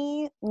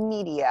any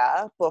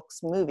media, books,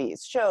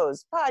 movies,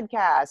 shows,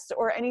 podcasts,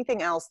 or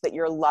anything else that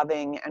you're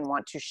loving and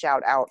want to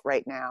shout out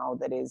right now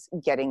that is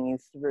getting you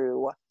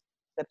through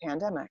the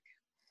pandemic?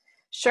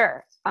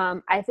 Sure.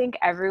 I think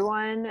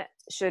everyone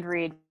should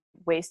read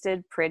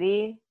Wasted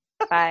Pretty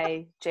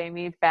by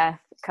Jamie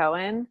Beth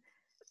Cohen,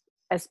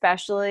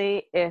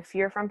 especially if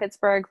you're from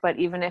Pittsburgh, but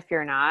even if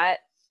you're not,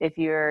 if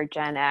you're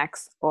Gen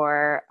X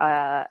or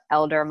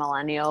elder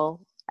millennial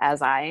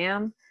as I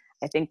am,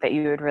 I think that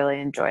you would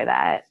really enjoy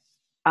that.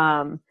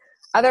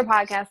 Other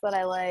podcasts that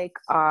I like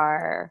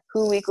are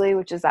Who Weekly,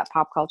 which is that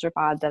pop culture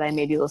pod that I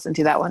made you listen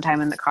to that one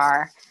time in the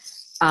car.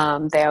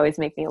 They always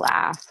make me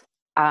laugh.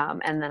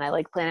 And then I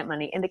like Planet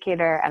Money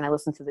Indicator, and I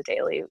listen to The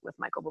Daily with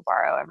Michael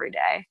Barbaro every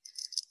day.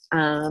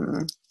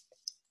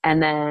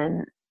 And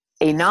then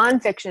a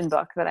nonfiction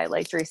book that I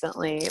liked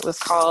recently was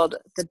called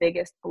The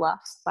Biggest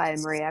Bluff by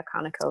Maria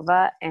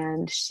Konnikova.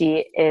 And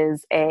she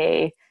is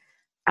a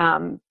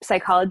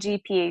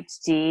psychology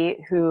PhD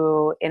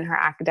who, in her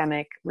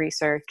academic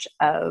research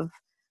of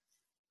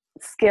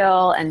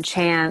skill and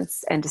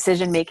chance and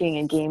decision-making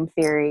and game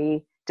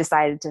theory,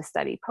 decided to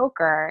study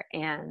poker,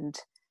 and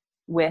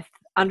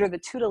under the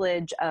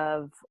tutelage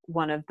of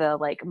one of the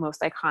like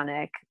most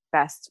iconic,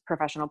 best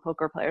professional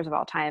poker players of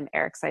all time,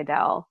 Eric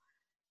Seidel,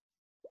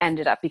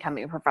 ended up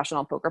becoming a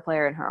professional poker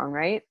player in her own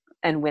right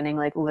and winning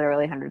like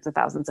literally hundreds of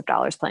thousands of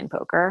dollars playing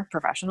poker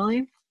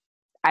professionally.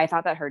 I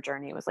thought that her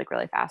journey was like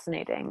really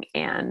fascinating,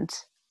 and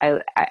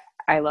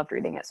I loved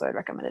reading it, so I'd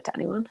recommend it to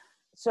anyone.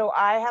 So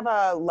I have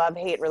a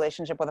love-hate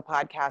relationship with a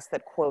podcast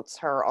that quotes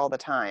her all the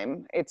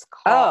time. It's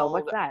called, oh,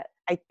 what's that?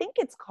 I think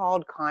it's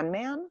called Con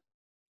Man.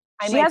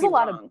 She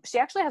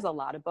actually has a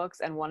lot of books,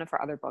 and one of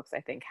her other books I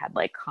think had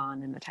like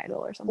con in the title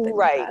or something.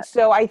 Right. Like that.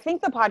 So I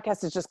think the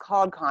podcast is just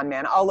called Con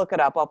Man. I'll look it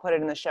up. I'll put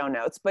it in the show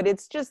notes. But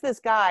it's just this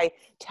guy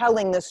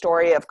telling the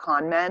story of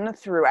con men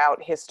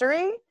throughout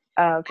history.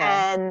 Oh, okay.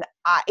 And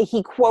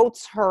he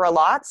quotes her a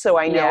lot, so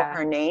I know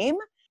her name.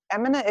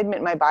 I'm going to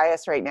admit my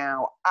bias right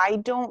now. I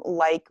don't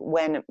like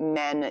when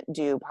men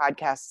do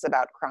podcasts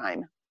about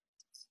crime.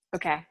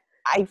 Okay.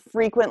 I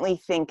frequently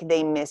think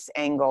they miss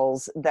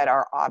angles that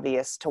are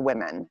obvious to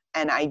women.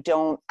 And I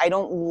don't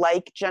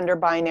like gender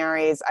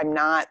binaries. I'm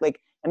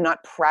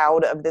not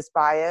proud of this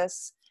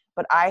bias,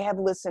 but I have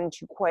listened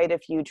to quite a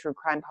few true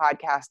crime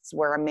podcasts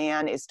where a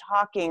man is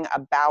talking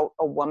about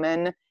a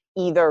woman,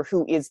 either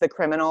who is the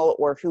criminal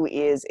or who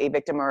is a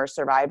victim or a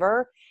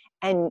survivor,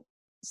 and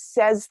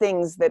says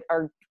things that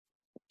are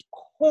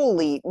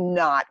wholly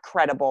not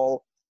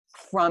credible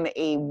from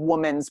a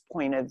woman's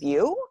point of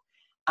view.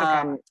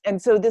 Okay.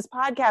 And so this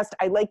podcast,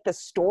 I like the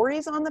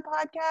stories on the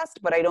podcast,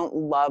 but I don't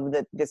love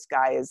that this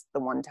guy is the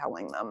one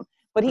telling them.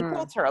 But he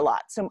quotes her a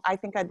lot. So I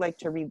think I'd like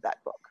to read that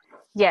book.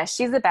 Yeah,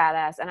 she's a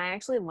badass. And I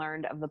actually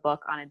learned of the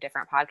book on a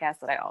different podcast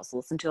that I also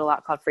listen to a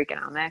lot called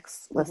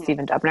Freakonomics with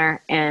Stephen Dubner.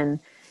 And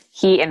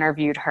he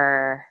interviewed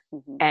her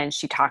and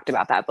she talked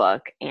about that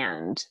book.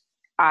 And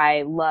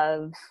I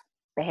love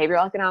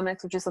behavioral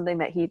economics, which is something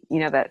that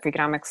that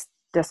Freakonomics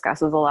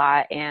discusses a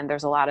lot, and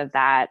there's a lot of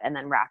that, and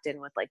then wrapped in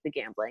with like the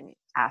gambling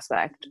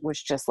aspect,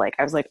 which just like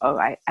I was like, oh,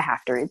 I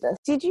have to read this.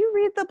 Did you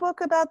read the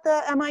book about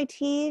the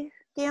MIT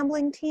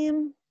gambling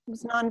team? It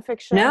was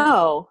nonfiction.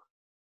 No,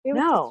 that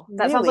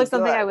really sounds like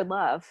something good. I would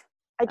love.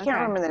 I can't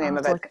remember the name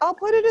of it. I'll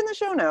put it in the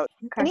show notes.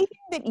 Okay. Anything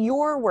that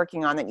you're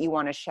working on that you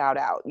want to shout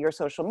out? Your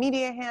social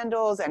media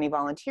handles, any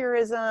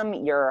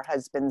volunteerism, your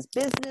husband's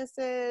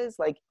businesses,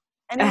 like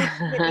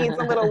anything that needs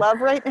a little love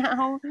right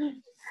now?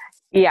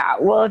 Yeah,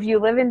 well, if you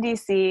live in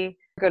DC,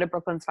 go to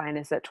Brooklyn's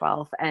Finest at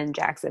 12th and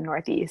Jackson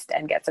Northeast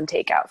and get some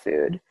takeout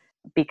food,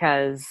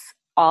 because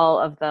all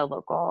of the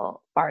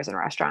local bars and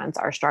restaurants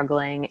are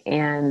struggling,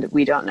 and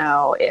we don't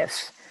know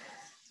if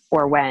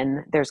or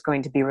when there's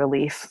going to be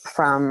relief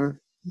from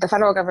the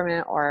federal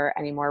government or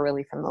any more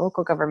relief from the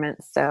local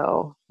government.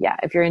 So yeah,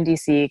 if you're in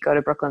DC, go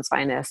to Brooklyn's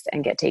Finest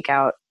and get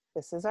takeout.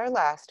 This is our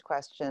last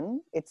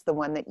question. It's the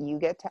one that you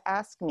get to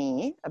ask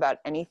me about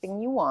anything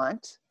you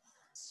want.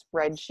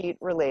 spreadsheet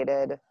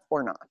related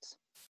or not.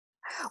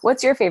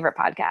 What's your favorite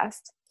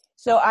podcast?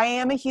 So I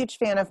am a huge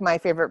fan of My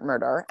Favorite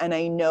Murder, and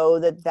I know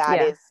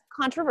that is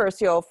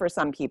controversial for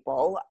some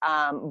people,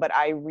 but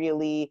I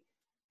really,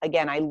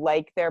 again, I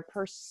like their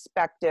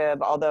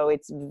perspective, although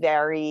it's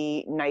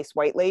very nice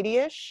white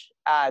lady-ish.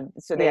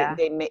 So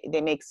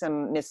they make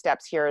some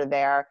missteps here or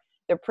there.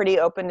 They're pretty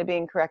open to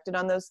being corrected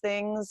on those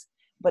things,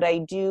 but I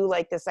do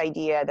like this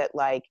idea that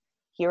like,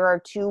 here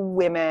are two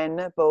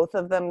women, both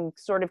of them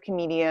sort of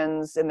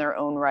comedians in their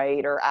own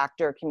right, or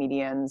actor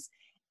comedians,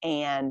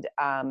 and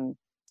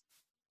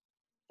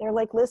they're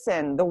like,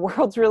 listen, the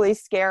world's really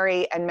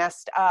scary and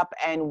messed up,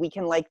 and we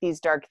can like these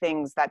dark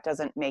things. That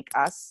doesn't make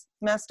us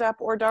messed up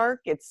or dark.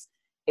 It's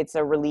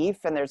a relief.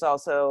 And there's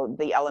also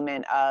the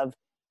element of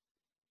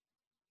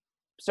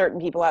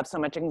certain people have so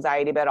much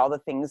anxiety about all the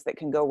things that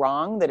can go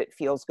wrong that it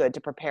feels good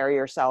to prepare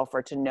yourself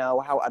or to know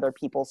how other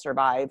people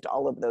survived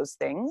all of those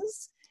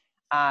things.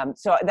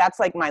 So that's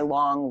like my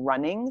long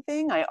running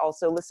thing. I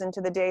also listen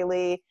to The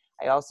Daily.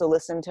 I also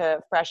listen to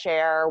Fresh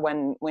Air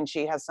when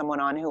she has someone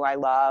on who I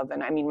love.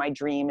 And I mean, my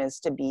dream is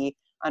to be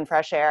on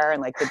Fresh Air.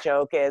 And like, the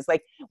joke is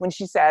like, when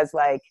she says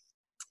like,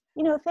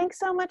 you know, thanks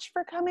so much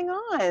for coming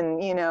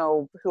on, you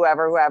know,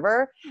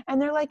 whoever.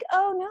 And they're like,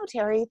 oh no,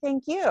 Terry,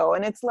 thank you.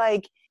 And it's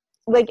like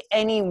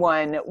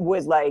anyone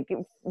would like,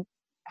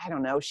 I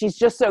don't know, she's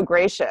just so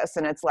gracious.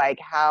 And it's like,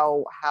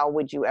 how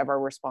would you ever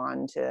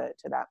respond to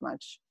that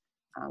much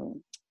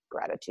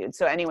gratitude?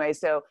 So anyway,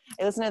 so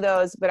I listen to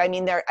those, but I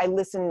mean, I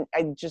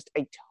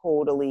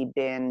totally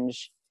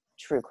binge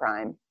true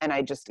crime, and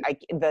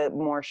the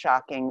more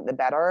shocking, the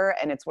better.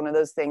 And it's one of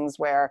those things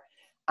where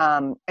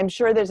I'm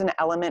sure there's an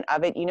element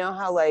of it. You know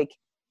how like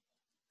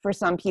for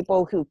some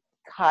people who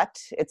cut,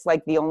 it's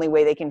like the only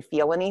way they can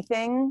feel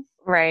anything.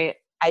 Right.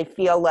 I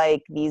feel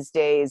like these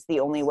days, the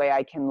only way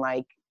I can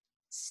like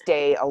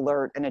stay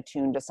alert and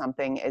attuned to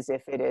something is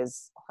if it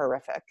is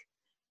horrific.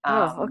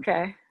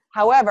 Okay.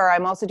 However,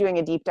 I'm also doing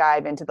a deep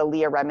dive into the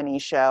Leah Remini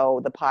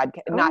show, the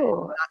podcast,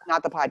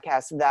 not the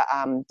podcast,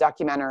 the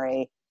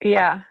documentary.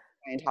 Yeah.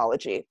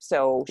 Scientology.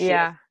 So she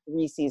has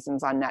 3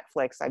 seasons on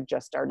Netflix. I've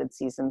just started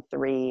season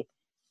 3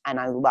 and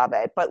I love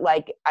it. But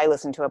like, I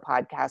listen to a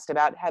podcast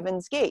about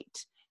Heaven's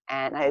Gate,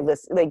 and I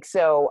listen like,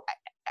 so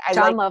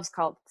John loves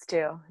cults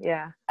too.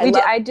 Yeah.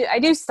 I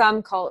do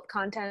some cult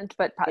content,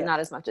 but probably not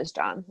as much as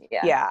John.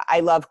 Yeah. Yeah.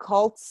 I love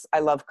cults. I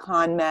love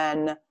con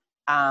men.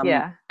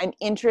 I'm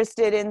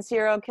interested in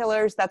serial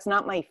killers. That's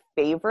not my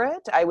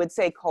favorite. I would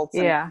say cults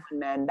and con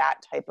men,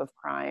 that type of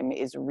crime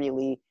is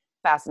really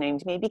fascinating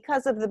to me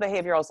because of the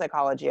behavioral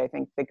psychology, I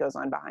think, that goes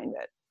on behind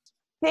it.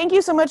 Thank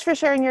you so much for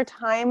sharing your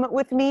time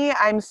with me.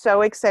 I'm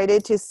so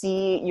excited to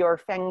see your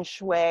feng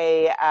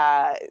shui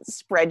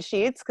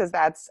spreadsheets, because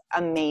that's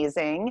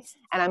amazing.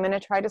 And I'm going to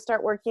try to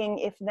start working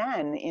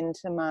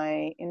into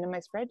my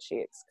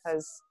spreadsheets,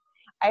 because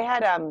I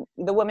had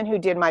the woman who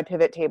did my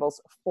pivot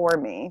tables for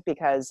me,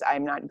 because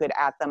I'm not good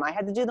at them. I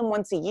had to do them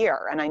once a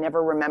year, and I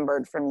never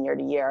remembered from year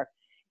to year.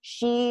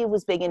 She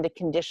was big into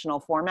conditional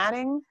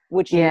formatting,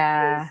 which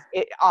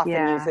it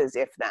often uses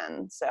if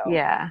then. So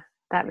yeah,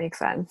 that makes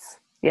sense.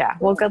 Yeah.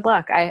 Well, good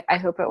luck. I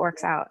hope it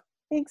works out.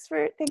 Thanks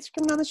for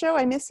coming on the show.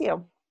 I miss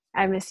you.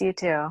 I miss you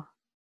too.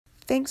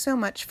 Thanks so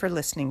much for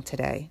listening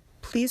today.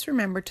 Please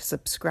remember to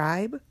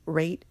subscribe,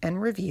 rate,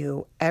 and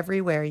review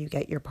everywhere you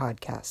get your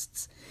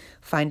podcasts.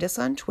 Find us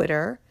on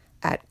Twitter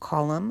at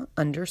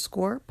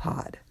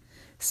column_pod.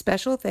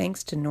 Special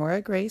thanks to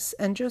Nora Grace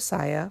and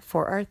Josiah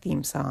for our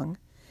theme song,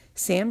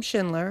 Sam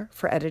Schindler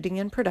for editing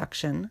and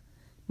production,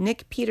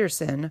 Nick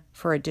Peterson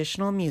for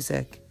additional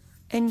music,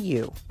 and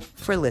you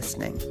for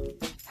listening.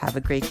 Have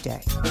a great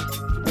day.